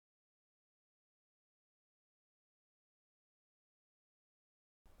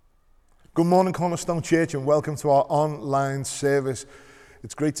Good morning, Cornerstone Church, and welcome to our online service.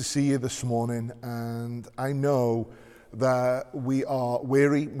 It's great to see you this morning, and I know that we are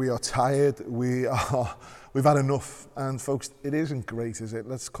weary, we are tired, we've had enough, and folks, it isn't great, is it?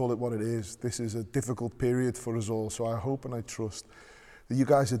 Let's call it what it is. This is a difficult period for us all, so I hope and I trust that you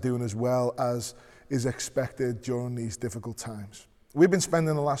guys are doing as well as is expected during these difficult times. We've been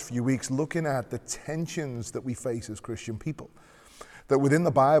spending the last few weeks looking at the tensions that we face as Christian people. That within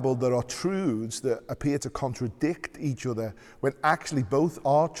the Bible there are truths that appear to contradict each other when actually both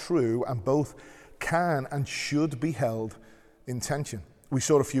are true and both can and should be held in tension. We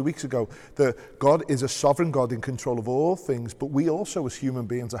saw a few weeks ago that God is a sovereign God in control of all things, but we also as human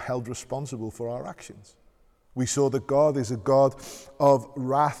beings are held responsible for our actions. We saw that God is a God of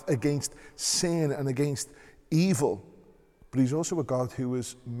wrath against sin and against evil, but he's also a God who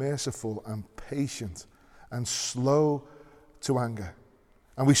is merciful and patient and slow to anger.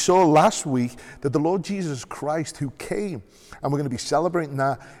 And we saw last week that the Lord Jesus Christ who came, and we're going to be celebrating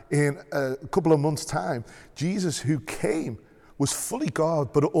that in a couple of months' time, Jesus who came was fully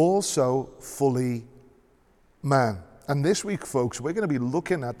God, but also fully man. And this week, folks, we're going to be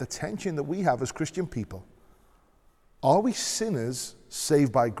looking at the tension that we have as Christian people. Are we sinners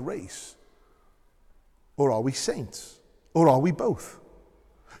saved by grace? Or are we saints? Or are we both?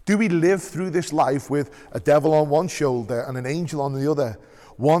 Do we live through this life with a devil on one shoulder and an angel on the other?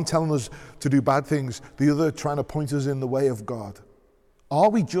 One telling us to do bad things, the other trying to point us in the way of God. Are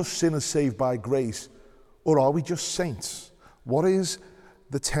we just sinners saved by grace, or are we just saints? What is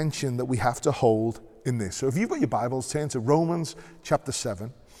the tension that we have to hold in this? So if you've got your Bibles, turn to Romans chapter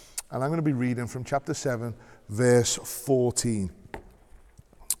 7, and I'm going to be reading from chapter 7, verse 14.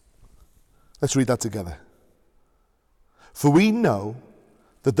 Let's read that together. For we know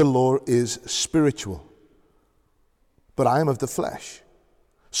that the law is spiritual, but I am of the flesh,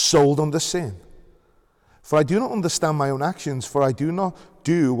 sold under sin. For I do not understand my own actions, for I do not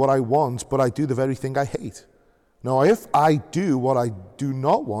do what I want, but I do the very thing I hate. Now, if I do what I do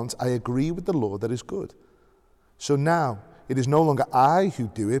not want, I agree with the law that is good. So now it is no longer I who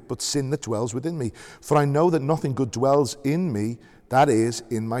do it, but sin that dwells within me. For I know that nothing good dwells in me, that is,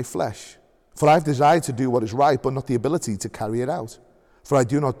 in my flesh. For I have desired to do what is right, but not the ability to carry it out. For I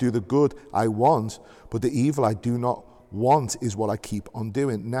do not do the good I want, but the evil I do not want is what I keep on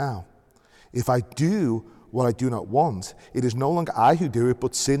doing. Now, if I do what I do not want, it is no longer I who do it,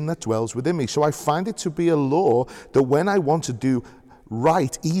 but sin that dwells within me. So I find it to be a law that when I want to do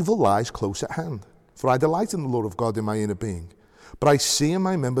right, evil lies close at hand. For I delight in the law of God in my inner being. But I see in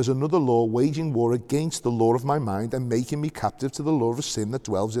my members another law waging war against the law of my mind and making me captive to the law of sin that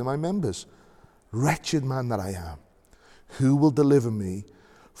dwells in my members. Wretched man that I am, who will deliver me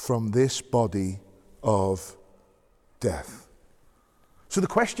from this body of death? So the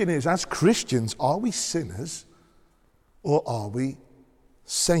question is, as Christians, are we sinners or are we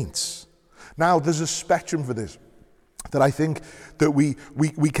saints? Now, there's a spectrum for this that I think that we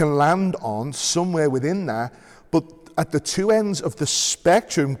can land on somewhere within there, but at the two ends of the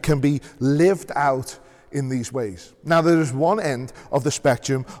spectrum can be lived out in these ways. Now, there is one end of the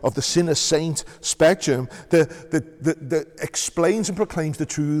spectrum, of the sinner-saint spectrum, that explains and proclaims the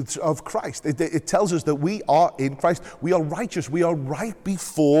truths of Christ. It tells us that we are in Christ. We are righteous. We are right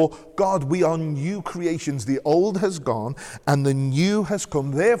before God. We are new creations. The old has gone and the new has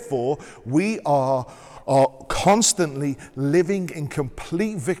come. Therefore, we are constantly living in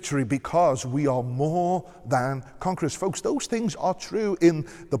complete victory because we are more than conquerors. Folks, those things are true in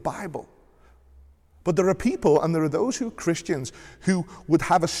the Bible. But there are people, and there are those who are Christians, who would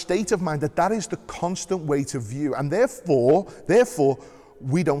have a state of mind that that is the constant way to view. And therefore,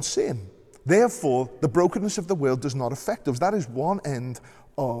 we don't sin. Therefore, the brokenness of the world does not affect us. That is one end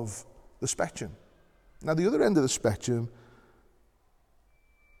of the spectrum. Now, the other end of the spectrum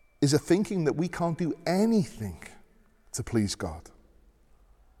is a thinking that we can't do anything to please God.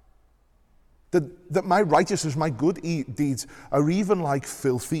 That my righteousness, my good deeds are even like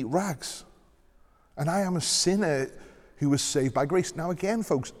filthy rags. And I am a sinner who was saved by grace. Now again,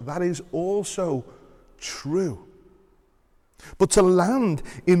 folks, that is also true. But to land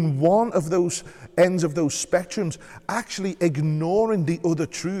in one of those ends of those spectrums, actually ignoring the other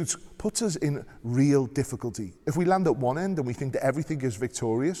truths, puts us in real difficulty. If we land at one end and we think that everything is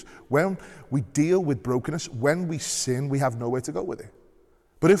victorious, when we deal with brokenness, when we sin, we have nowhere to go with it.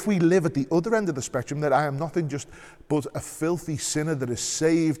 But if we live at the other end of the spectrum, that I am nothing just but a filthy sinner that is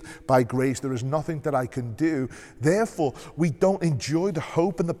saved by grace, there is nothing that I can do, therefore we don't enjoy the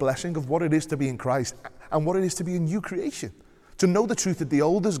hope and the blessing of what it is to be in Christ and what it is to be a new creation. To know the truth that the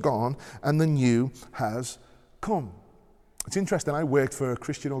old is gone and the new has come. It's interesting, I worked for a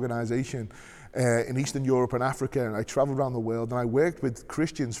Christian organisation in Eastern Europe and Africa, and I travelled around the world, and I worked with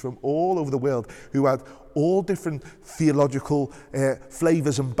Christians from all over the world who had all different theological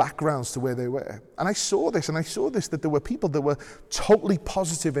flavours and backgrounds to where they were. And I saw this, that there were people that were totally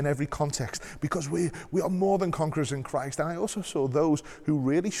positive in every context because we are more than conquerors in Christ. And I also saw those who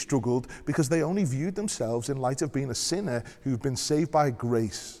really struggled because they only viewed themselves in light of being a sinner who've been saved by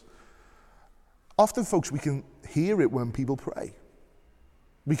grace. Often, folks, we can hear it when people pray.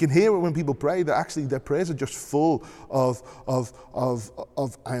 We can hear it when people pray that actually their prayers are just full of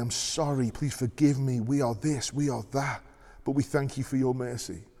I am sorry, please forgive me, we are this, we are that, but we thank you for your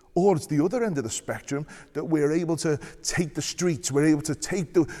mercy. Or it's the other end of the spectrum that we're able to take the streets, we're able to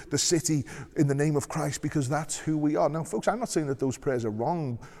take the city in the name of Christ because that's who we are. Now, folks, I'm not saying that those prayers are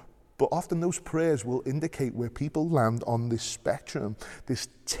wrong, but often those prayers will indicate where people land on this spectrum, this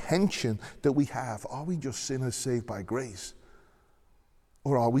tension that we have. Are we just sinners saved by grace?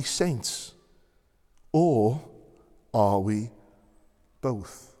 Or are we saints? Or are we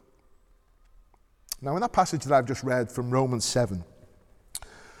both? Now, in that passage that I've just read from Romans 7,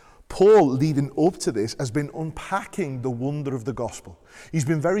 Paul, leading up to this, has been unpacking the wonder of the gospel. He's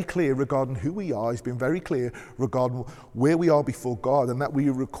been very clear regarding who we are. He's been very clear regarding where we are before God and that we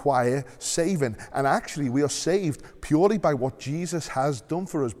require saving. And actually, we are saved purely by what Jesus has done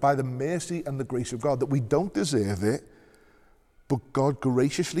for us, by the mercy and the grace of God, that we don't deserve it, but God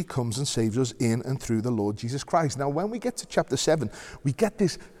graciously comes and saves us in and through the Lord Jesus Christ. Now, when we get to chapter 7, we get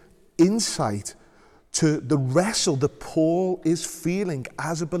this insight to the wrestle that Paul is feeling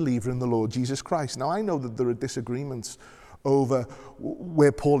as a believer in the Lord Jesus Christ. Now, I know that there are disagreements over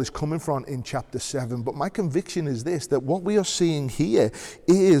where Paul is coming from in chapter 7, but my conviction is this, that what we are seeing here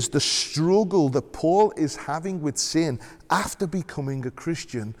is the struggle that Paul is having with sin after becoming a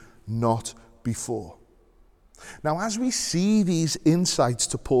Christian, not before. Now, as we see these insights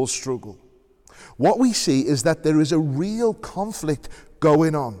to Paul's struggle, what we see is that there is a real conflict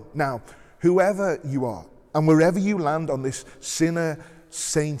going on. Now, whoever you are, and wherever you land on this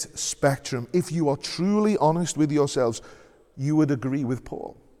sinner-saint spectrum, if you are truly honest with yourselves, you would agree with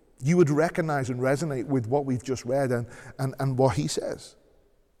Paul. You would recognize and resonate with what we've just read and what he says.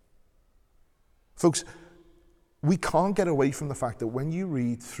 Folks, we can't get away from the fact that when you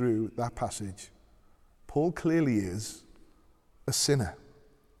read through that passage, Paul clearly is a sinner.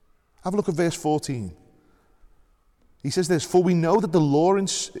 Have a look at verse 14. He says this, "For we know that the law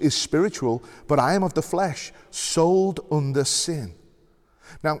is spiritual, but I am of the flesh, sold under sin."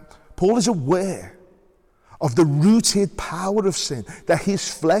 Now, Paul is aware of the rooted power of sin, that his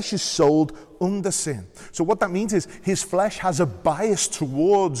flesh is sold under sin. So what that means is his flesh has a bias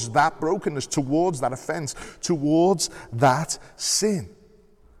towards that brokenness, towards that offense, towards that sin.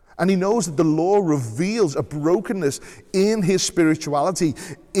 And he knows that the law reveals a brokenness in his spirituality,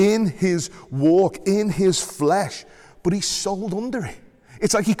 in his walk, in his flesh. But he's sold under it.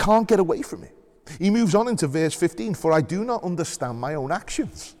 It's like he can't get away from it. He moves on into verse 15. "For I do not understand my own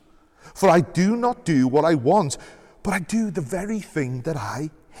actions. For I do not do what I want, but I do the very thing that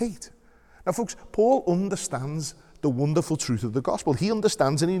I hate." Now, folks, Paul understands the wonderful truth of the gospel. He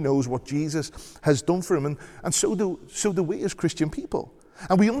understands and he knows what Jesus has done for him. And so do we as Christian people.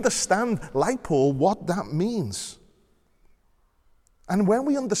 And we understand, like Paul, what that means. And when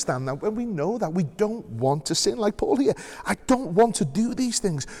we understand that, when we know that, we don't want to sin like Paul here. I don't want to do these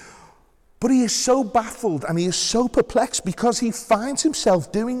things. But he is so baffled and he is so perplexed because he finds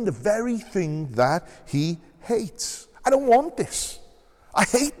himself doing the very thing that he hates. I don't want this. I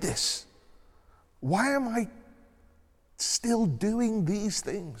hate this. Why am I still doing these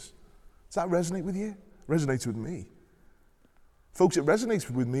things? Does that resonate with you? It resonates with me. Folks, it resonates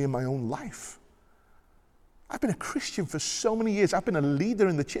with me in my own life. I've been a Christian for so many years. I've been a leader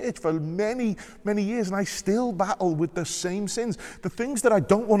in the church for many, many years, and I still battle with the same sins. The things that I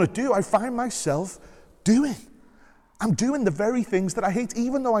don't want to do, I find myself doing. I'm doing the very things that I hate,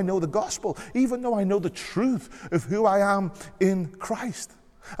 even though I know the gospel, even though I know the truth of who I am in Christ.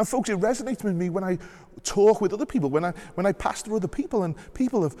 And folks, it resonates with me when I talk with other people, when I pastor other people, and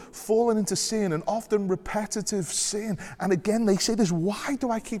people have fallen into sin, and often repetitive sin. And again, they say this, why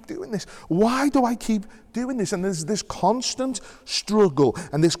do I keep doing this? Why do I keep doing this? And there's this constant struggle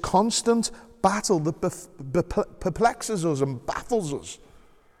and this constant battle that perplexes us and baffles us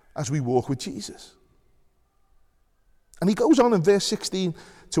as we walk with Jesus. And he goes on in verse 16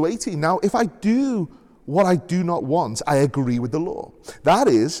 to 18. "Now, if I do what I do not want, I agree with the law. That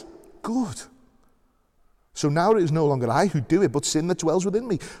is good. So now it is no longer I who do it, but sin that dwells within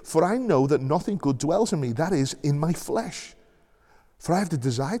me. For I know that nothing good dwells in me, that is, in my flesh. For I have the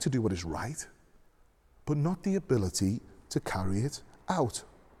desire to do what is right, but not the ability to carry it out.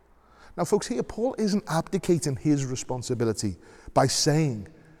 Now, folks, here Paul isn't abdicating his responsibility by saying,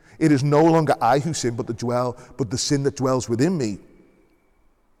 it is no longer I who sin, but the sin that dwells within me.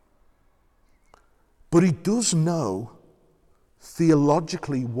 But he does know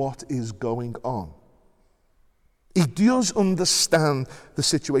theologically what is going on. He does understand the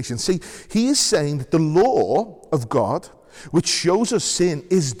situation. See, he is saying that the law of God, which shows us sin,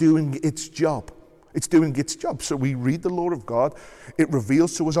 is doing its job. It's doing its job. So we read the law of God. It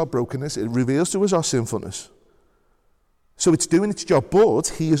reveals to us our brokenness. It reveals to us our sinfulness. So it's doing its job. But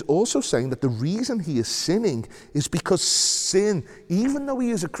he is also saying that the reason he is sinning is because sin, even though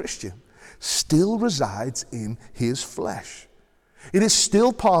he is a Christian, still resides in his flesh. It is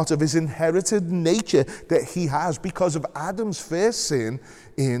still part of his inherited nature that he has because of Adam's first sin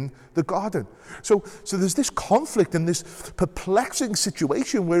in the garden. So there's this conflict and this perplexing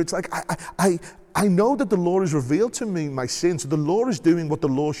situation where it's like, I know that the law has revealed to me my sin, so the law is doing what the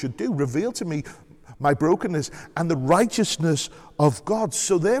law should do, reveal to me my brokenness and the righteousness of God.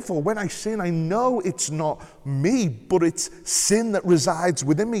 So therefore, when I sin, I know it's not me, but it's sin that resides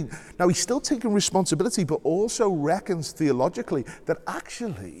within me. Now, he's still taking responsibility, but also reckons theologically that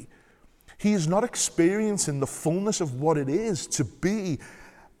actually he is not experiencing the fullness of what it is to be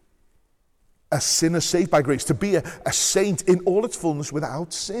a sinner saved by grace, to be a saint in all its fullness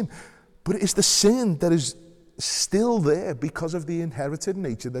without sin. But it's the sin that is still there because of the inherited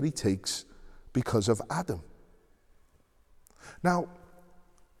nature that he takes because of Adam. Now,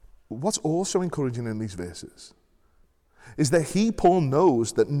 what's also encouraging in these verses is that Paul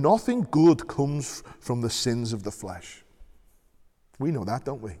knows that nothing good comes from the sins of the flesh. We know that,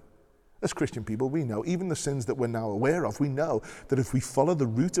 don't we? As Christian people, we know, even the sins that we're now aware of, we know that if we follow the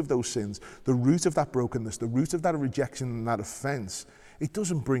root of those sins, the root of that brokenness, the root of that rejection and that offense, it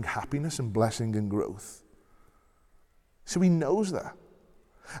doesn't bring happiness and blessing and growth. So he knows that.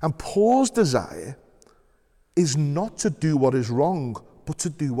 And Paul's desire is not to do what is wrong, but to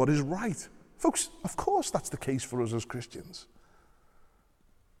do what is right. Folks, of course that's the case for us as Christians.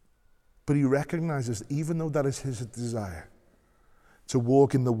 But he recognizes, even though that is his desire, to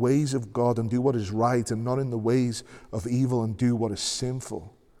walk in the ways of God and do what is right and not in the ways of evil and do what is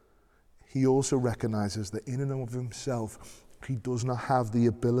sinful, he also recognizes that in and of himself, he does not have the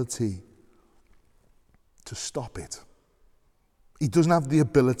ability to stop it. He doesn't have the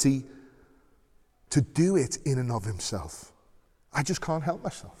ability to do it in and of himself. I just can't help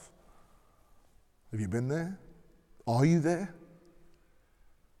myself. Have you been there? Are you there?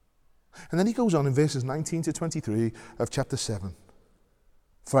 And then he goes on in verses 19 to 23 of chapter 7.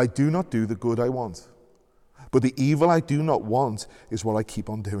 For I do not do the good I want, but the evil I do not want is what I keep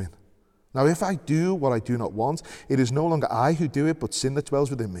on doing. Now if I do what I do not want, it is no longer I who do it, but sin that dwells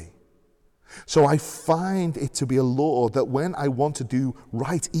within me. So I find it to be a law that when I want to do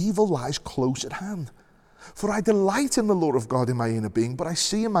right, evil lies close at hand. For I delight in the law of God in my inner being, but I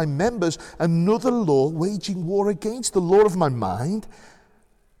see in my members another law waging war against the law of my mind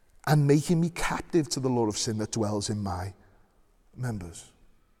and making me captive to the law of sin that dwells in my members.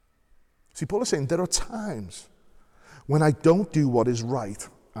 See, Paul is saying there are times when I don't do what is right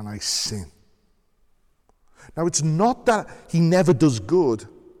and I sin. Now, it's not that he never does good,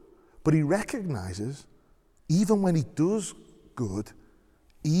 but he recognizes even when he does good,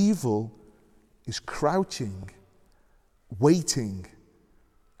 evil is crouching, waiting,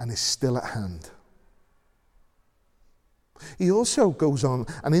 and is still at hand. He also goes on,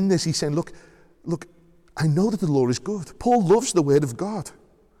 and in this he's saying, look, I know that the law is good. Paul loves the word of God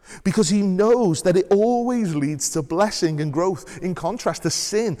because he knows that it always leads to blessing and growth. In contrast to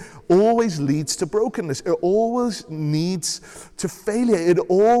sin, always leads to brokenness. It always leads to failure. It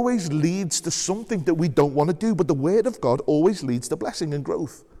always leads to something that we don't want to do. But the word of God always leads to blessing and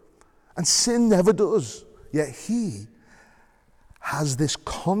growth. And sin never does. Yet he has this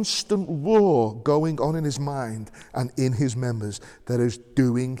constant war going on in his mind and in his members that is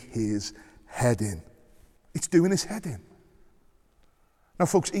doing his head in. It's doing his head in. Now,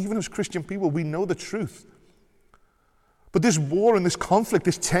 folks, even as Christian people, we know the truth. But this war and this conflict,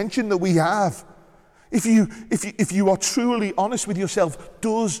 this tension that we have, if you are truly honest with yourself,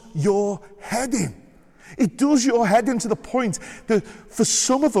 does your head in. It does your head in to the point that for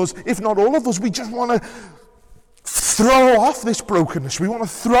some of us, if not all of us, we just want to throw off this brokenness. We want to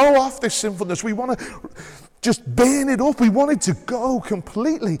throw off this sinfulness. We want to just burn it up. We want it to go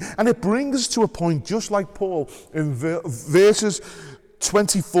completely. And it brings us to a point, just like Paul in verses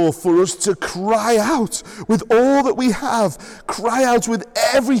 24, for us to cry out with all that we have, cry out with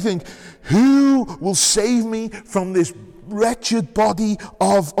everything. Who will save me from this wretched body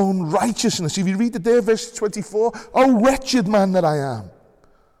of unrighteousness. If you read it there, verse 24, O wretched man that I am,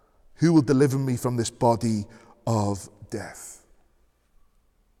 who will deliver me from this body of death?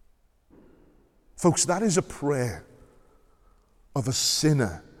 Folks, that is a prayer of a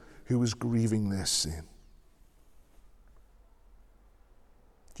sinner who is grieving their sin.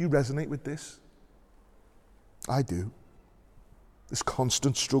 Do you resonate with this? I do. This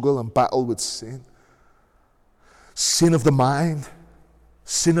constant struggle and battle with sin. Sin of the mind,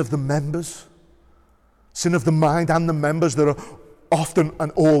 sin of the members, sin of the mind and the members that are often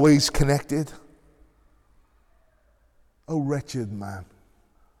and always connected. O wretched man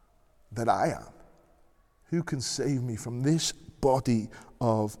that I am, who can save me from this body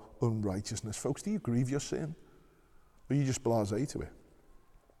of unrighteousness? Folks, do you grieve your sin? Or are you just blasé to it?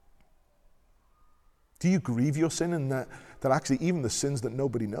 Do you grieve your sin in that actually even the sins that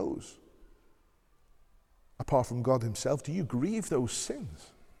nobody knows, apart from God himself, do you grieve those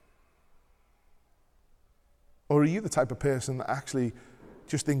sins? Or are you the type of person that actually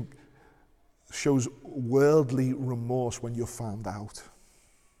just shows worldly remorse when you're found out?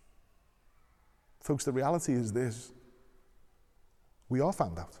 Folks, the reality is this. We are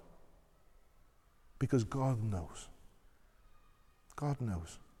found out. Because God knows. God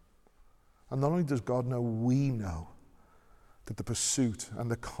knows. And not only does God know, we know that the pursuit and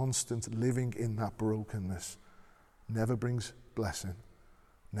the constant living in that brokenness never brings blessing,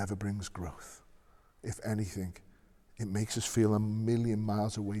 never brings growth. If anything, it makes us feel a million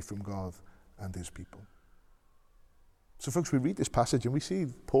miles away from God and his people. So folks, we read this passage and we see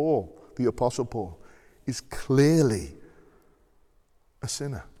Paul, the Apostle Paul, is clearly a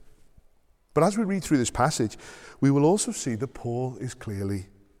sinner. But as we read through this passage, we will also see that Paul is clearly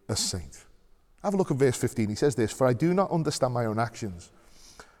a saint. Have a look at verse 15. He says this, "For I do not understand my own actions,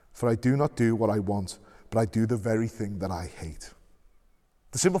 for I do not do what I want, but I do the very thing that I hate."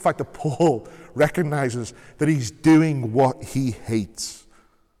 The simple fact that Paul recognizes that he's doing what he hates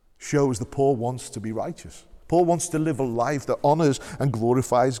shows that Paul wants to be righteous. Paul wants to live a life that honors and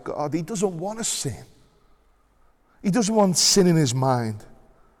glorifies God. He doesn't want to sin. He doesn't want sin in his mind.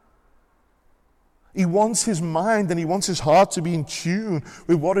 He wants his mind and he wants his heart to be in tune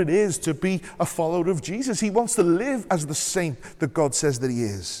with what it is to be a follower of Jesus. He wants to live as the saint that God says that he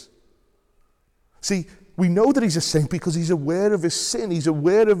is. See, we know that he's a saint because he's aware of his sin. He's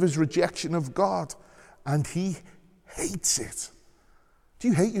aware of his rejection of God. And he hates it. Do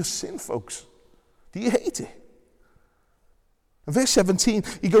you hate your sin, folks? Do you hate it? In verse 17,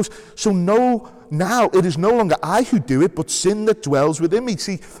 he goes, "So now it is no longer I who do it, but sin that dwells within me."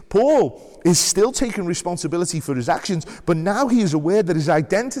 See, Paul is still taking responsibility for his actions, but now he is aware that his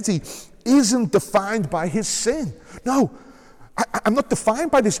identity isn't defined by his sin. No, I'm not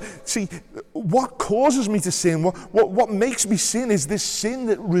defined by this. See, what causes me to sin, what makes me sin is this sin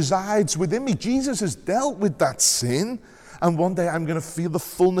that resides within me. Jesus has dealt with that sin, and one day I'm going to feel the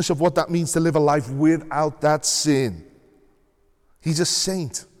fullness of what that means to live a life without that sin. He's a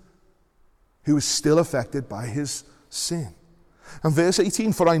saint who is still affected by his sin. And verse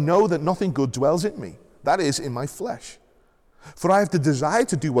 18, "For I know that nothing good dwells in me, that is, in my flesh. For I have the desire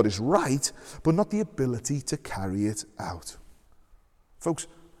to do what is right, but not the ability to carry it out." Folks,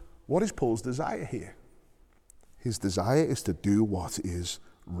 what is Paul's desire here? His desire is to do what is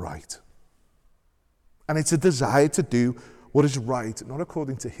right. And it's a desire to do what is right, not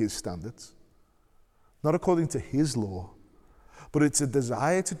according to his standards, not according to his law, but it's a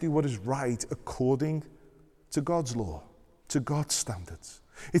desire to do what is right according to God's law, to God's standards.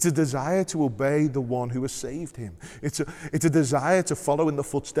 It's a desire to obey the one who has saved him. It's a desire to follow in the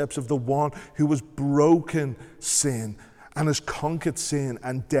footsteps of the one who has broken sin and has conquered sin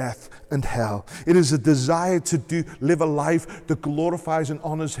and death and hell. It is a desire to live a life that glorifies and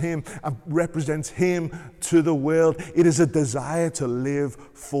honors him and represents him to the world. It is a desire to live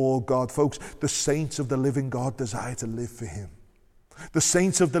for God. Folks, the saints of the living God desire to live for him. The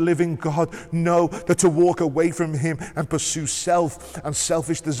saints of the living God know that to walk away from him and pursue self and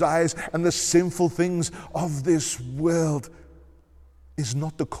selfish desires and the sinful things of this world is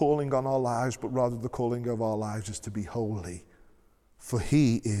not the calling on our lives, but rather the calling of our lives is to be holy, for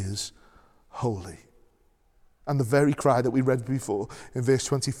he is holy. And the very cry that we read before in verse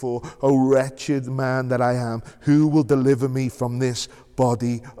 24, "O wretched man that I am, who will deliver me from this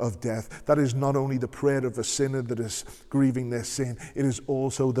body of death?" That is not only the prayer of a sinner that is grieving their sin, it is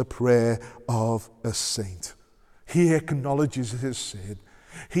also the prayer of a saint. He acknowledges his sin.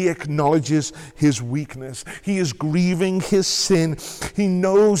 He acknowledges his weakness. He is grieving his sin. He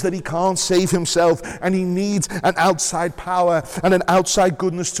knows that he can't save himself and he needs an outside power and an outside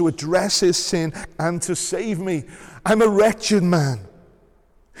goodness to address his sin and to save me. I'm a wretched man.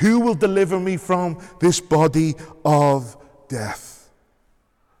 Who will deliver me from this body of death?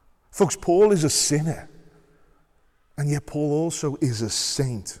 Folks, Paul is a sinner. And yet Paul also is a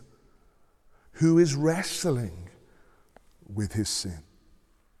saint who is wrestling with his sin.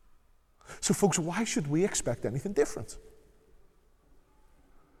 So folks, why should we expect anything different?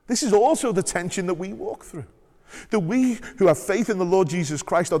 This is also the tension that we walk through. That we who have faith in the Lord Jesus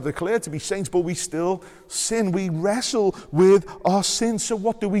Christ are declared to be saints, but we still sin. We wrestle with our sin. So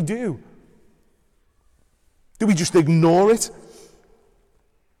what do? Do we just ignore it?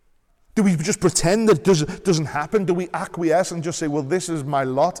 Do we just pretend that it doesn't happen? Do we acquiesce and just say, well, this is my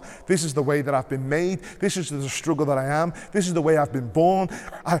lot. This is the way that I've been made. This is the struggle that I am. This is the way I've been born.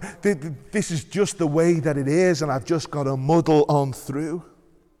 This is just the way that it is, and I've just got to muddle on through.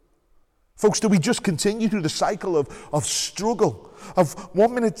 Folks, do we just continue through the cycle of struggle, of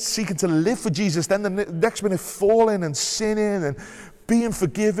 1 minute seeking to live for Jesus, then the next minute falling and sinning and being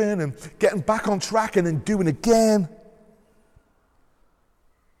forgiven and getting back on track and then doing again?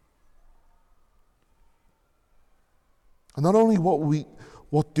 And not only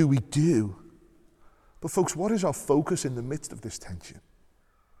what do we do, but folks, what is our focus in the midst of this tension?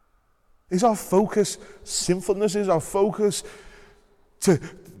 Is our focus sinfulness? Is our focus to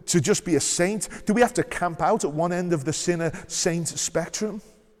just be a saint? Do we have to camp out at one end of the sinner-saint spectrum?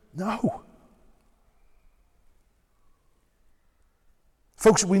 No.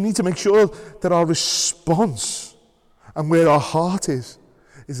 Folks, we need to make sure that our response and where our heart is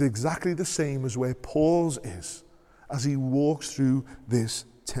exactly the same as where Paul's is as he walks through this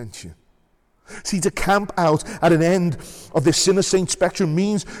tension. See, to camp out at an end of the sinner-saint spectrum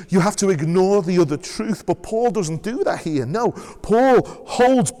means you have to ignore the other truth, but Paul doesn't do that here. No, Paul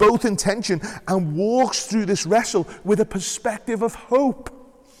holds both in tension and walks through this wrestle with a perspective of hope.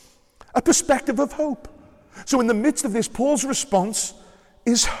 A perspective of hope. So in the midst of this, Paul's response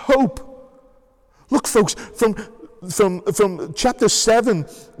is hope. Look, folks, from chapter 7,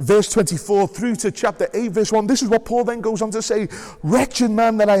 verse 24, through to chapter 8, verse 1, this is what Paul then goes on to say. Wretched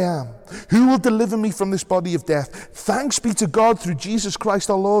man that I am, who will deliver me from this body of death? Thanks be to God through Jesus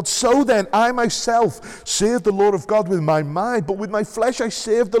Christ our Lord. So then, I myself serve the law of God with my mind, but with my flesh I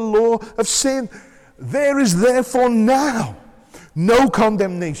serve the law of sin. There is therefore now no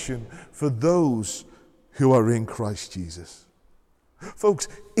condemnation for those who are in Christ Jesus. Folks,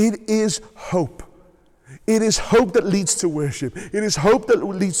 it is hope. It is hope that leads to worship. It is hope that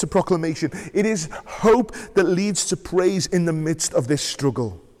leads to proclamation. It is hope that leads to praise in the midst of this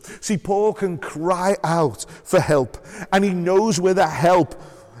struggle. See, Paul can cry out for help, and he knows where that help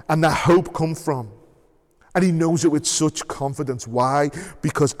and that hope come from. And he knows it with such confidence. Why?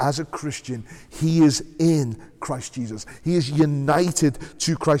 Because as a Christian, he is in Christ Jesus. He is united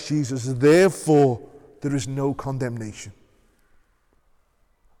to Christ Jesus. Therefore, there is no condemnation.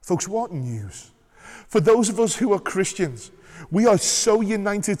 Folks, what news? For those of us who are Christians, we are so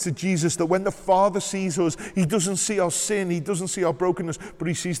united to Jesus that when the Father sees us, he doesn't see our sin, he doesn't see our brokenness, but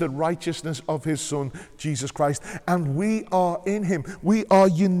he sees the righteousness of his Son, Jesus Christ. And we are in him. We are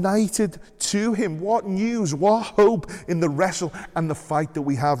united to him. What news, what hope in the wrestle and the fight that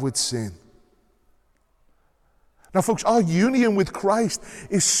we have with sin. Now, folks, our union with Christ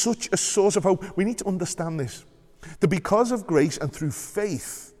is such a source of hope. We need to understand this, that because of grace and through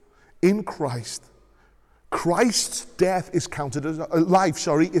faith in Christ, Christ's death is counted as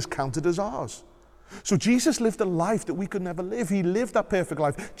is counted as ours. So Jesus lived a life that we could never live. He lived that perfect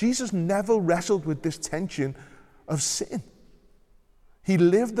life. Jesus never wrestled with this tension of sin. He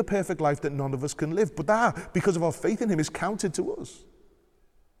lived the perfect life that none of us can live. But that, because of our faith in him, is counted to us.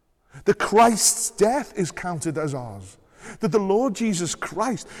 That Christ's death is counted as ours. That the Lord Jesus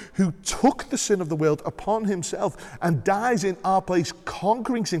Christ, who took the sin of the world upon himself and dies in our place,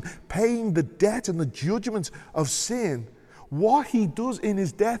 conquering sin, paying the debt and the judgment of sin, what he does in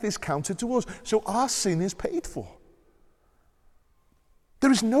his death is counted to us. So our sin is paid for.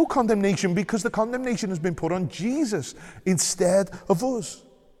 There is no condemnation because the condemnation has been put on Jesus instead of us.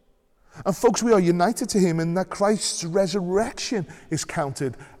 And folks, we are united to him in that Christ's resurrection is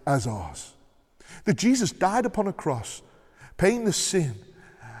counted as ours. That Jesus died upon a cross, paying the sin.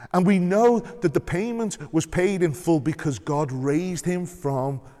 And we know that the payment was paid in full because God raised him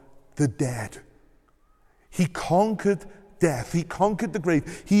from the dead. He conquered death. He conquered the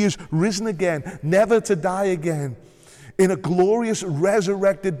grave. He is risen again, never to die again. in a glorious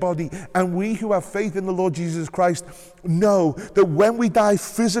resurrected body. And we who have faith in the Lord Jesus Christ know that when we die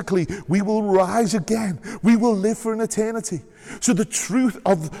physically, we will rise again. We will live for an eternity. So the truth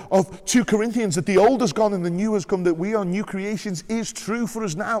of 2 Corinthians, that the old has gone and the new has come, that we are new creations, is true for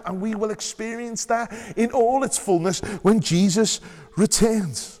us now. And we will experience that in all its fullness when Jesus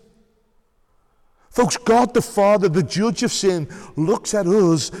returns. Folks, God the Father, the judge of sin, looks at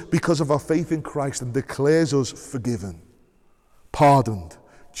us because of our faith in Christ and declares us forgiven, pardoned,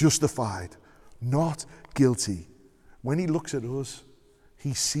 justified, not guilty. When he looks at us,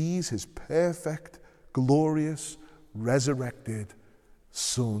 he sees his perfect, glorious, resurrected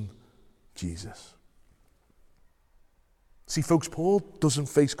Son, Jesus. See, folks, Paul doesn't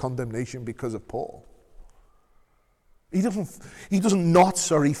face condemnation because of Paul. He doesn't not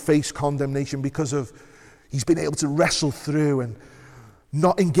face condemnation because of he's been able to wrestle through and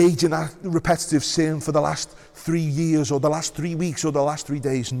not engage in that repetitive sin for the last 3 years or the last 3 weeks or the last 3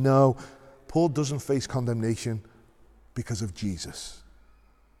 days. No, Paul doesn't face condemnation because of Jesus.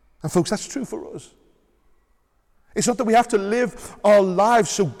 And folks, that's true for us. It's not that we have to live our lives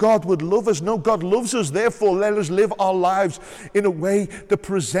so God would love us. No, God loves us. Therefore, let us live our lives in a way that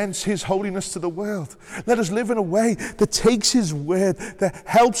presents his holiness to the world. Let us live in a way that takes his word, that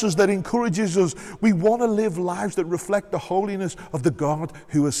helps us, that encourages us. We want to live lives that reflect the holiness of the God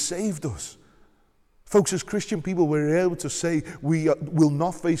who has saved us. Folks, as Christian people, we're able to say we will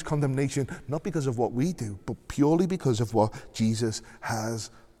not face condemnation, not because of what we do, but purely because of what Jesus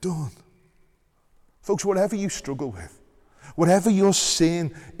has done. Folks, whatever you struggle with, whatever your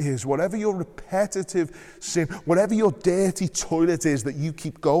sin is, whatever your repetitive sin, whatever your dirty toilet is that you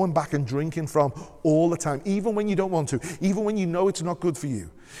keep going back and drinking from all the time, even when you don't want to, even when you know it's not good for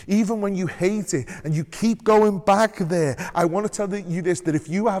you, even when you hate it and you keep going back there, I want to tell you this, that if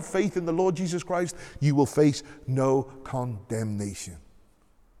you have faith in the Lord Jesus Christ, you will face no condemnation.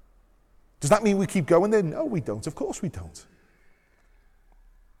 Does that mean we keep going there? No, we don't. Of course we don't.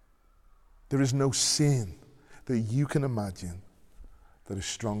 There is no sin that you can imagine that is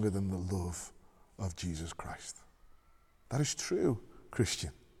stronger than the love of Jesus Christ. That is true,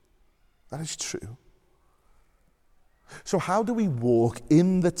 Christian. That is true. So how do we walk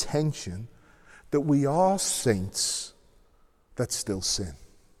in the tension that we are saints that still sin?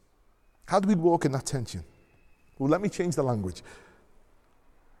 How do we walk in that tension? Well, let me change the language.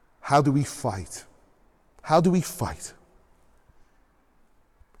 How do we fight? How do we fight?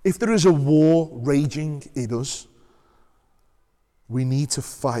 If there is a war raging in us, we need to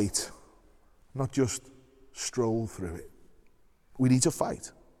fight, not just stroll through it. We need to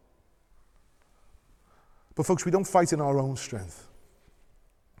fight. But folks, we don't fight in our own strength.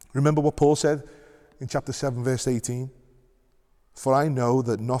 Remember what Paul said in chapter 7, verse 18? For I know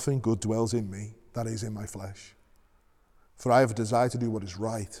that nothing good dwells in me, that is, in my flesh. For I have a desire to do what is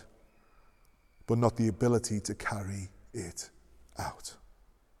right, but not the ability to carry it out.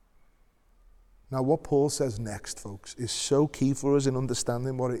 Now, what Paul says next, folks, is so key for us in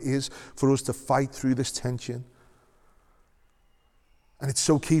understanding what it is for us to fight through this tension. And it's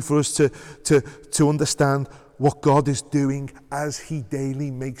so key for us to understand what God is doing as he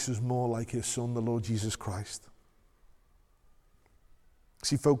daily makes us more like his Son, the Lord Jesus Christ.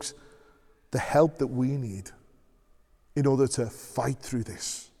 See, folks, the help that we need in order to fight through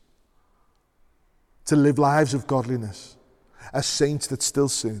this, to live lives of godliness as saints that still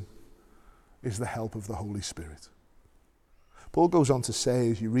sin, is the help of the Holy Spirit. Paul goes on to say,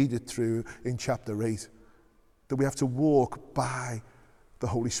 as you read it through in chapter 8, that we have to walk by the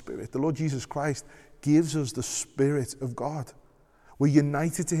Holy Spirit. The Lord Jesus Christ gives us the Spirit of God. We're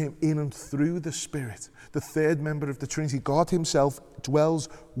united to him in and through the Spirit. The third member of the Trinity, God himself, dwells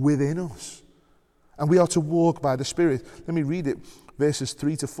within us. And we are to walk by the Spirit. Let me read it, verses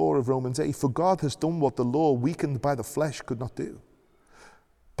 3-4 of Romans 8. For God has done what the law, weakened by the flesh, could not do.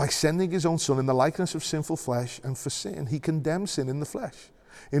 By sending his own Son in the likeness of sinful flesh, and for sin, he condemned sin in the flesh,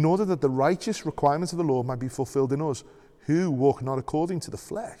 in order that the righteous requirements of the law might be fulfilled in us, who walk not according to the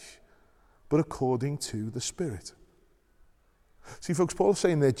flesh, but according to the Spirit. See, folks, Paul is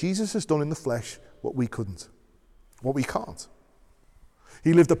saying there, Jesus has done in the flesh what we couldn't, what we can't.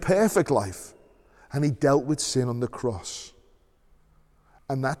 He lived a perfect life, and he dealt with sin on the cross.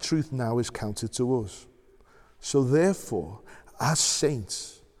 And that truth now is counted to us. So therefore, as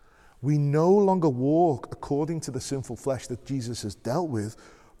saints, we no longer walk according to the sinful flesh that Jesus has dealt with,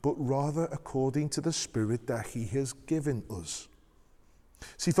 but rather according to the Spirit that he has given us.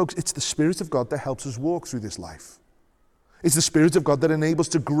 See, folks, it's the Spirit of God that helps us walk through this life. It's the Spirit of God that enables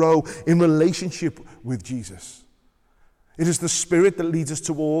us to grow in relationship with Jesus. It is the Spirit that leads us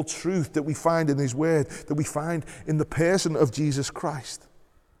to all truth that we find in His Word, that we find in the person of Jesus Christ.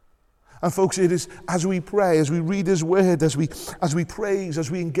 And folks, it is as we pray, as we read His Word, as we praise, as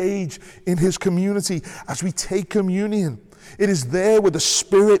we engage in His community, as we take communion, it is there where the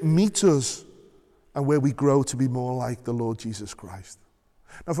Spirit meets us and where we grow to be more like the Lord Jesus Christ.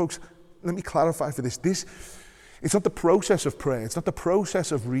 Now, folks, let me clarify for this. It's not the process of prayer. It's not the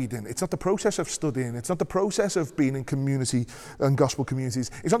process of reading. It's not the process of studying. It's not the process of being in community and gospel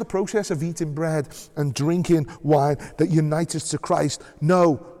communities. It's not the process of eating bread and drinking wine that unites us to Christ.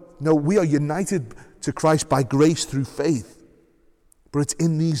 No, we are united to Christ by grace through faith. But it's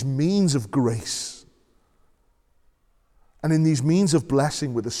in these means of grace and in these means of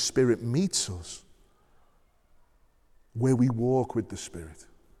blessing where the Spirit meets us, where we walk with the Spirit.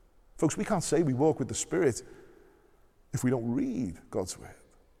 Folks, we can't say we walk with the Spirit if we don't read God's Word.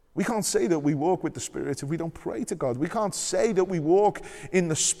 We can't say that we walk with the Spirit if we don't pray to God. We can't say that we walk in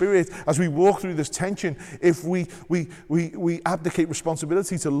the Spirit as we walk through this tension if we abdicate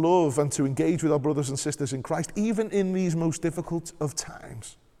responsibility to love and to engage with our brothers and sisters in Christ, even in these most difficult of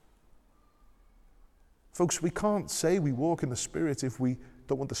times. Folks, we can't say we walk in the Spirit if we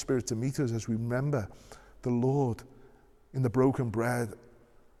don't want the Spirit to meet us as we remember the Lord in the broken bread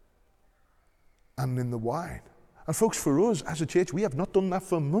and in the wine. And folks, for us as a church, we have not done that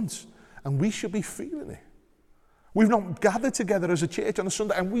for months, and we should be feeling it. We've not gathered together as a church on a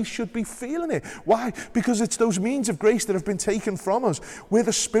Sunday, and we should be feeling it. Why? Because it's those means of grace that have been taken from us, where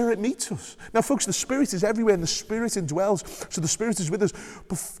the Spirit meets us. Now, folks, the Spirit is everywhere, and the Spirit indwells, so the Spirit is with us.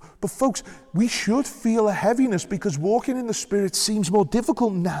 But folks, we should feel a heaviness because walking in the Spirit seems more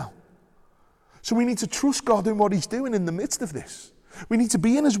difficult now. So we need to trust God in what He's doing in the midst of this. We need to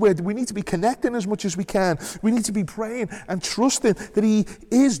be in His Word. We need to be connecting as much as we can. We need to be praying and trusting that He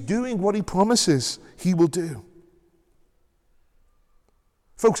is doing what He promises He will do.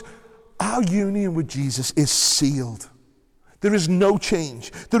 Folks, our union with Jesus is sealed. There is no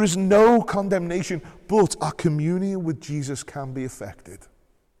change. There is no condemnation, but our communion with Jesus can be affected.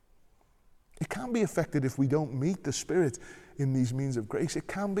 It can be affected if we don't meet the Spirit in these means of grace. It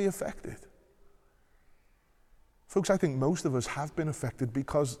can be affected. Folks, I think most of us have been affected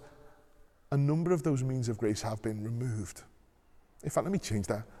because a number of those means of grace have been removed. In fact, let me change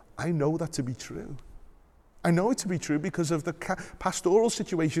that. I know that to be true. I know it to be true because of the pastoral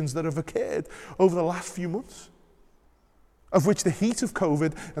situations that have occurred over the last few months, of which the heat of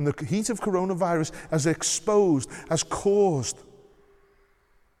COVID and the heat of coronavirus has exposed, has caused.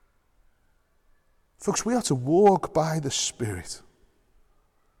 Folks, we are to walk by the Spirit.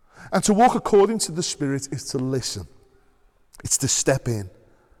 And to walk according to the Spirit is to listen. It's to step in.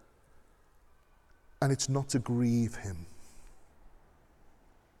 And it's not to grieve Him,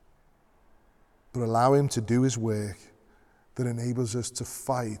 but allow Him to do His work that enables us to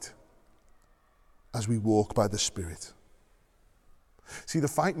fight as we walk by the Spirit. See, the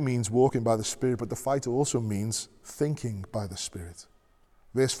fight means walking by the Spirit, but the fight also means thinking by the Spirit.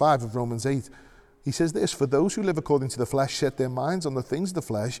 Verse 5 of Romans 8, he says this, "For those who live according to the flesh set their minds on the things of the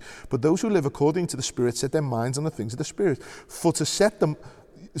flesh, but those who live according to the Spirit set their minds on the things of the Spirit. For to set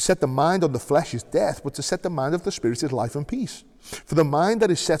the mind on the flesh is death, but to set the mind of the Spirit is life and peace. For the mind that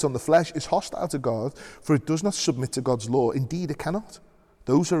is set on the flesh is hostile to God, for it does not submit to God's law. Indeed, it cannot.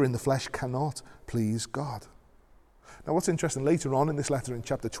 Those who are in the flesh cannot please God." Now, what's interesting, later on in this letter in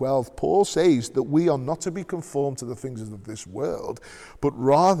chapter 12, Paul says that we are not to be conformed to the things of this world, but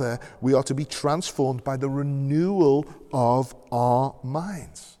rather we are to be transformed by the renewal of our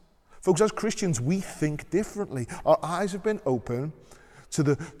minds. Folks, as Christians, we think differently. Our eyes have been opened to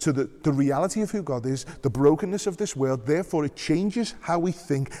the reality of who God is, the brokenness of this world. Therefore, it changes how we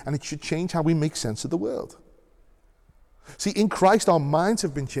think, and it should change how we make sense of the world. See, in Christ, our minds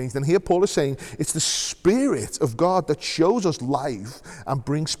have been changed. And here Paul is saying it's the Spirit of God that shows us life and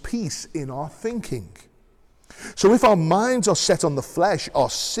brings peace in our thinking. So if our minds are set on the flesh,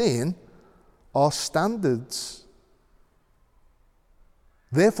 our sin, our standards,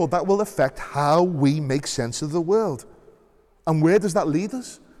 therefore that will affect how we make sense of the world. And where does that lead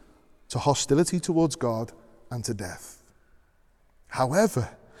us? To hostility towards God and to death. However,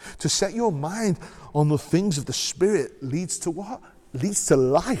 to set your mind on the things of the Spirit leads to what? Leads to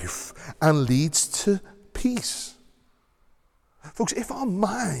life and leads to peace. Folks, if our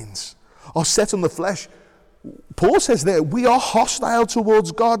minds are set on the flesh, Paul says there, we are hostile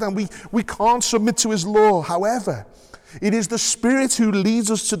towards God and we can't submit to His law. However, it is the Spirit who leads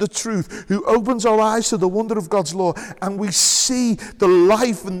us to the truth, who opens our eyes to the wonder of God's law, and we see the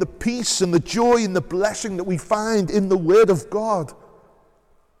life and the peace and the joy and the blessing that we find in the Word of God.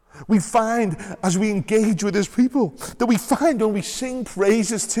 We find as we engage with his people that we find when we sing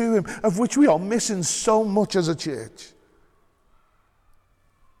praises to him, of which we are missing so much as a church.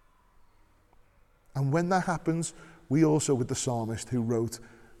 And when that happens, we also, with the psalmist who wrote,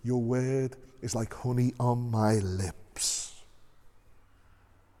 "Your word is like honey on my lips,"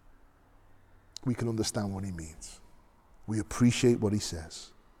 we can understand what he means. We appreciate what he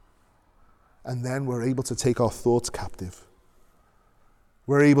says. And then we're able to take our thoughts captive.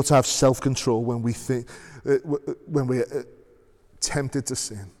 We're able to have self-control when we think, when we're tempted to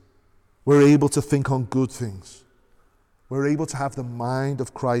sin. We're able to think on good things. We're able to have the mind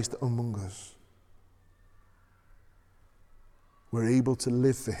of Christ among us. We're able to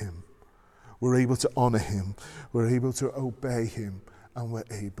live for him. We're able to honor him. We're able to obey him. And we're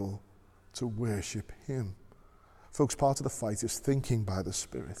able to worship him. Folks, part of the fight is thinking by the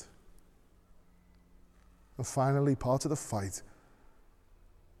Spirit. And finally, part of the fight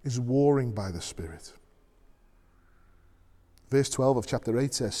is warring by the Spirit. Verse 12 of chapter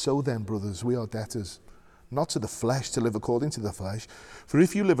 8 says, "So then, brothers, we are debtors, not to the flesh, to live according to the flesh. For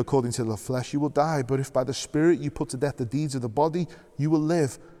if you live according to the flesh, you will die. But if by the Spirit you put to death the deeds of the body, you will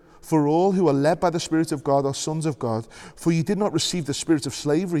live. For all who are led by the Spirit of God are sons of God. For you did not receive the spirit of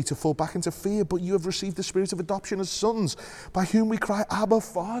slavery to fall back into fear, but you have received the spirit of adoption as sons, by whom we cry, Abba,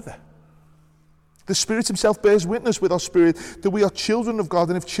 Father." The Spirit himself bears witness with our spirit that we are children of God,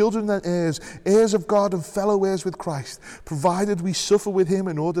 and if children, then heirs, heirs of God and fellow heirs with Christ, provided we suffer with him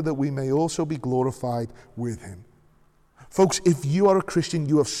in order that we may also be glorified with him. Folks, if you are a Christian,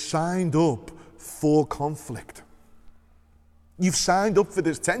 you have signed up for conflict. You've signed up for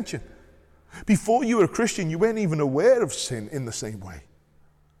this tension. Before you were a Christian, you weren't even aware of sin in the same way.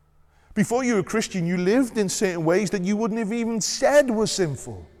 Before you were a Christian, you lived in certain ways that you wouldn't have even said were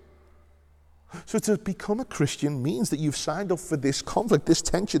sinful. So to become a Christian means that you've signed up for this conflict, this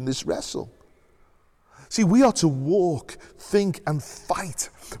tension, this wrestle. See, we are to walk, think, and fight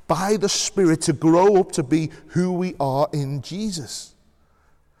by the Spirit to grow up to be who we are in Jesus.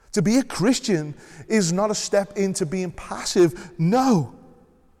 To be a Christian is not a step into being passive. No.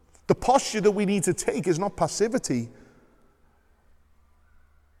 The posture that we need to take is not passivity,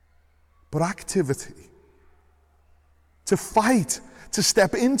 but activity. To fight, to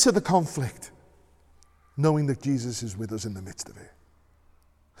step into the conflict, knowing that Jesus is with us in the midst of it.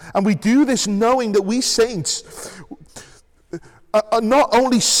 And we do this knowing that we saints are not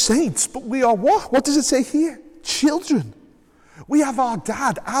only saints, but we are what? What does it say here? Children. We have our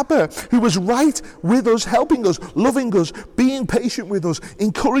dad, Abba, who was right with us, helping us, loving us, being patient with us,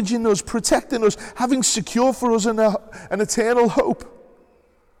 encouraging us, protecting us, having secure for us an eternal hope.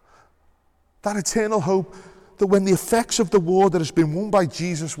 That eternal hope that when the effects of the war that has been won by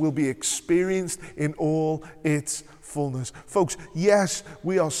Jesus will be experienced in all its fullness. Folks, yes,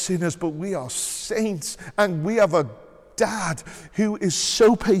 we are sinners, but we are saints, and we have a dad who is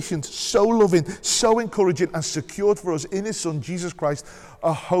so patient, so loving, so encouraging, and secured for us in his Son, Jesus Christ,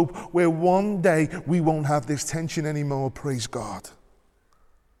 a hope where one day we won't have this tension anymore, praise God.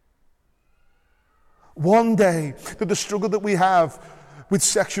 One day that the struggle that we have with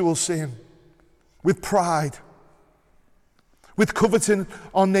sexual sin, with pride, with coveting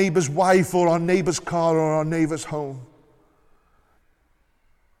our neighbor's wife or our neighbor's car or our neighbor's home,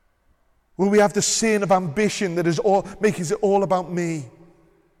 when we have the sin of ambition that is all making it all about me,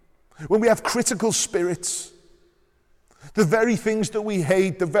 when we have critical spirits, the very things that we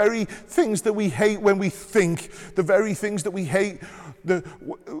hate, the very things that we hate when we think, the very things that we hate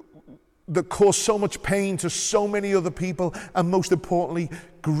that cause so much pain to so many other people, and most importantly,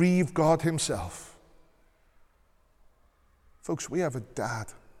 grieve God himself. Folks, we have a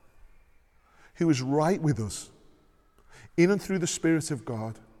dad who is right with us, in and through the Spirit of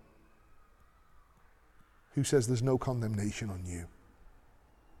God, who says there's no condemnation on you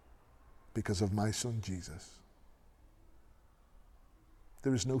because of my Son Jesus.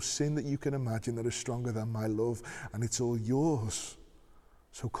 There is no sin that you can imagine that is stronger than my love, and it's all yours.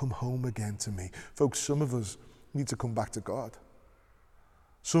 So come home again to me. Folks, some of us need to come back to God.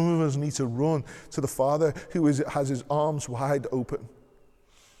 Some of us need to run to the Father who has his arms wide open.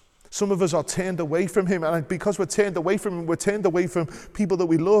 Some of us are turned away from him, and because we're turned away from him, we're turned away from people that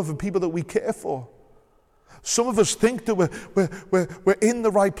we love and people that we care for. Some of us think that we're in the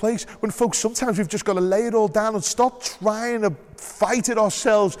right place, when folks, sometimes we've just got to lay it all down and stop trying to fight it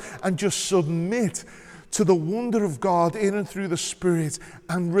ourselves and just submit to the wonder of God in and through the Spirit,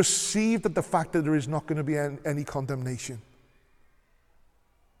 and receive the fact that there is not going to be any condemnation.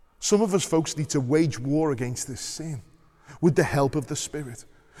 Some of us, folks, need to wage war against this sin with the help of the Spirit.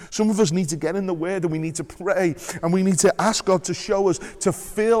 Some of us need to get in the Word, and we need to pray, and we need to ask God to show us, to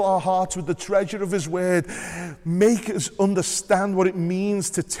fill our hearts with the treasure of His Word. Make us understand what it means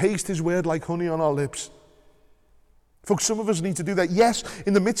to taste His Word like honey on our lips. Folks, some of us need to do that. Yes,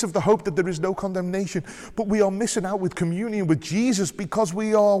 in the midst of the hope that there is no condemnation, but we are missing out with communion with Jesus because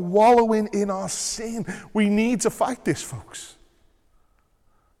we are wallowing in our sin. We need to fight this, folks.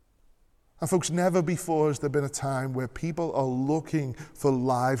 And folks, never before has there been a time where people are looking for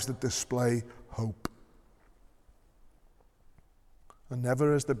lives that display hope. And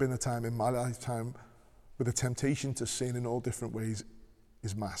never has there been a time in my lifetime where the temptation to sin in all different ways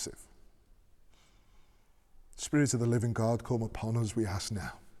is massive. Spirit of the living God, come upon us, we ask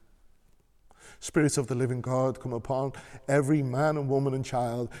now. Spirit of the living God, come upon every man and woman and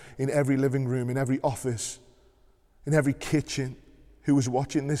child in every living room, in every office, in every kitchen, who is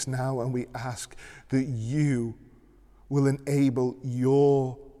watching this now, and we ask that you will enable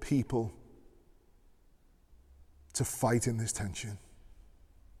your people to fight in this tension,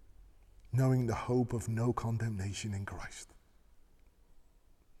 knowing the hope of no condemnation in Christ.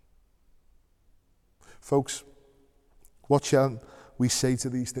 Folks, what shall we say to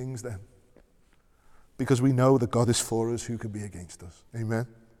these things then? Because we know that God is for us, who can be against us? Amen.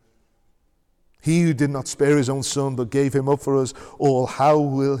 He who did not spare his own Son, but gave him up for us all, how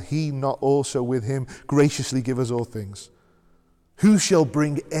will he not also with him graciously give us all things? Who shall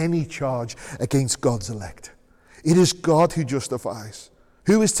bring any charge against God's elect? It is God who justifies.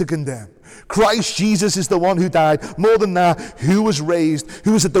 Who is to condemn? Christ Jesus is the one who died. More than that, who was raised,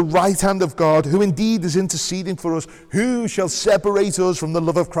 who is at the right hand of God, who indeed is interceding for us. Who shall separate us from the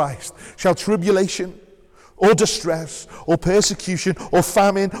love of Christ? Shall tribulation, or distress, or persecution, or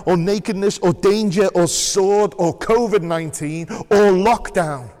famine, or nakedness, or danger, or sword, or COVID-19, or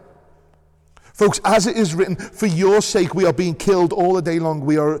lockdown? Folks, as it is written, for your sake we are being killed all the day long.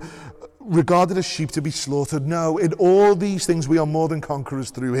 We are regarded as sheep to be slaughtered. No, in all these things we are more than conquerors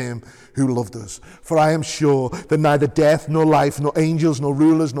through him who loved us. For I am sure that neither death, nor life, nor angels, nor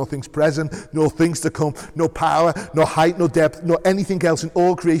rulers, nor things present, nor things to come, nor power, nor height, nor depth, nor anything else in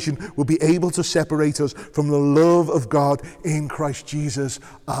all creation will be able to separate us from the love of God in Christ Jesus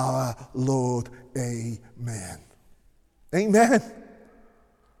our Lord. Amen. Amen.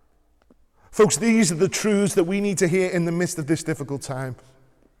 Folks, these are the truths that we need to hear in the midst of this difficult time.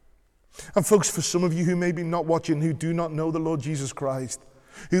 And folks, for some of you who may be not watching, who do not know the Lord Jesus Christ,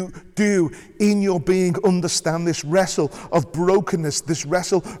 who do in your being understand this wrestle of brokenness, this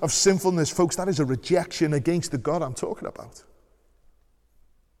wrestle of sinfulness, folks, that is a rejection against the God I'm talking about.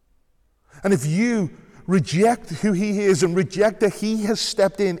 And if you reject who he is and reject that he has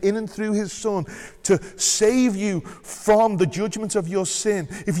stepped in and through his Son to save you from the judgment of your sin,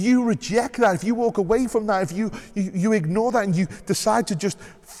 if you reject that, if you walk away from that, if you ignore that and you decide to just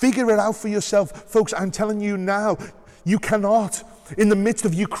figure it out for yourself, folks, I'm telling you now, you cannot, in the midst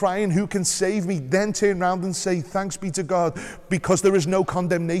of you crying, who can save me, then turn around and say, thanks be to God, because there is no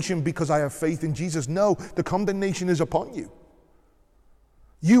condemnation because I have faith in Jesus. No, the condemnation is upon you.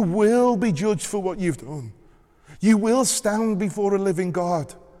 You will be judged for what you've done. You will stand before a living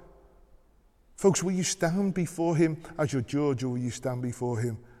God. Folks, will you stand before him as your judge, or will you stand before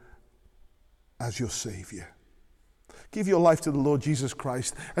him as your Savior? Give your life to the Lord Jesus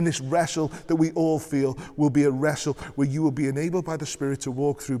Christ, and this wrestle that we all feel will be a wrestle where you will be enabled by the Spirit to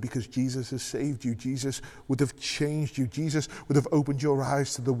walk through, because Jesus has saved you. Jesus would have changed you. Jesus would have opened your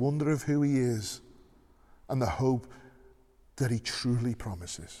eyes to the wonder of who he is and the hope that he truly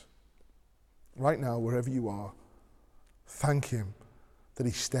promises. Right now, wherever you are, thank him that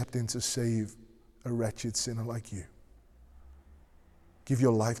he stepped in to save a wretched sinner like you. Give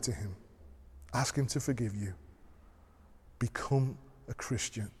your life to him. Ask him to forgive you. Become a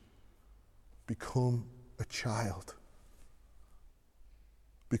Christian. Become a child.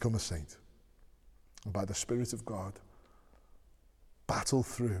 Become a saint. And by the Spirit of God, battle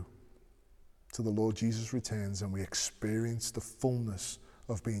through till the Lord Jesus returns and we experience the fullness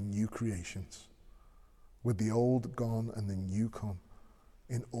of being new creations, with the old gone and the new come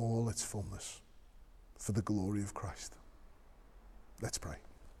in all its fullness, for the glory of Christ. Let's pray.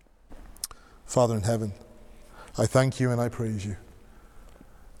 Father in heaven, I thank you and I praise you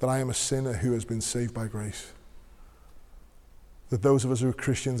that I am a sinner who has been saved by grace, that those of us who are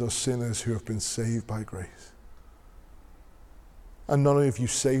Christians are sinners who have been saved by grace. And not only have you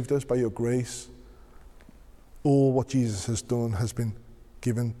saved us by your grace, all what Jesus has done has been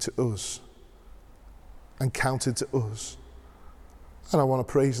given to us and counted to us. And I want to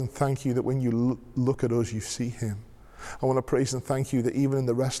praise and thank you that when you look at us, you see him. I want to praise and thank you that even in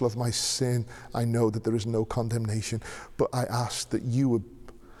the wrestle of my sin, I know that there is no condemnation. But I ask that you would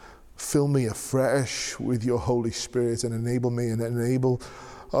Fill me afresh with your Holy Spirit and enable me and enable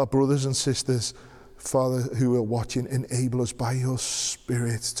our brothers and sisters, Father, who are watching. Enable us by your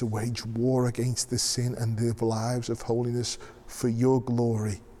Spirit to wage war against this sin and live lives of holiness for your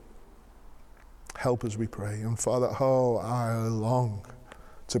glory. Help us, we pray. And Father, how I long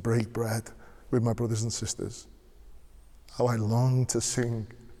to break bread with my brothers and sisters. How I long to sing.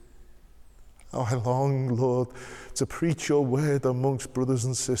 How I long, Lord, to preach your word amongst brothers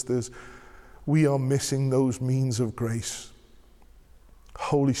and sisters. We are missing those means of grace.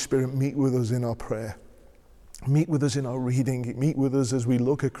 Holy Spirit, meet with us in our prayer. Meet with us in our reading. Meet with us as we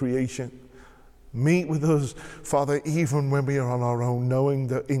look at creation. Meet with us, Father, even when we are on our own, knowing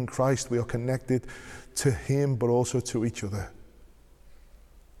that in Christ we are connected to him, but also to each other.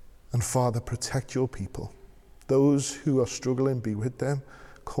 And Father, protect your people. Those who are struggling, be with them.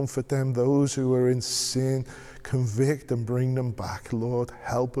 Comfort them. Those who are in sin, convict and bring them back. Lord,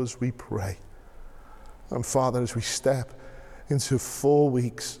 help us, we pray. And Father, as we step into 4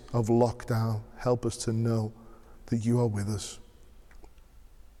 weeks of lockdown, help us to know that you are with us.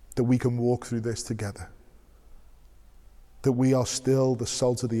 That we can walk through this together. That we are still the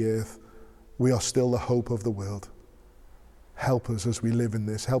salt of the earth. We are still the hope of the world. Help us as we live in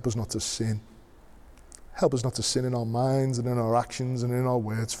this. Help us not to sin. Help us not to sin in our minds and in our actions and in our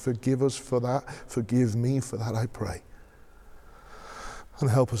words. Forgive us for that. Forgive me for that, I pray. And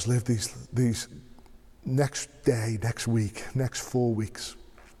help us live these next day, next week, next 4 weeks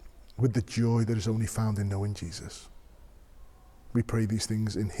with the joy that is only found in knowing Jesus. We pray these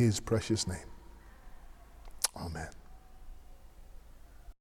things in his precious name. Amen.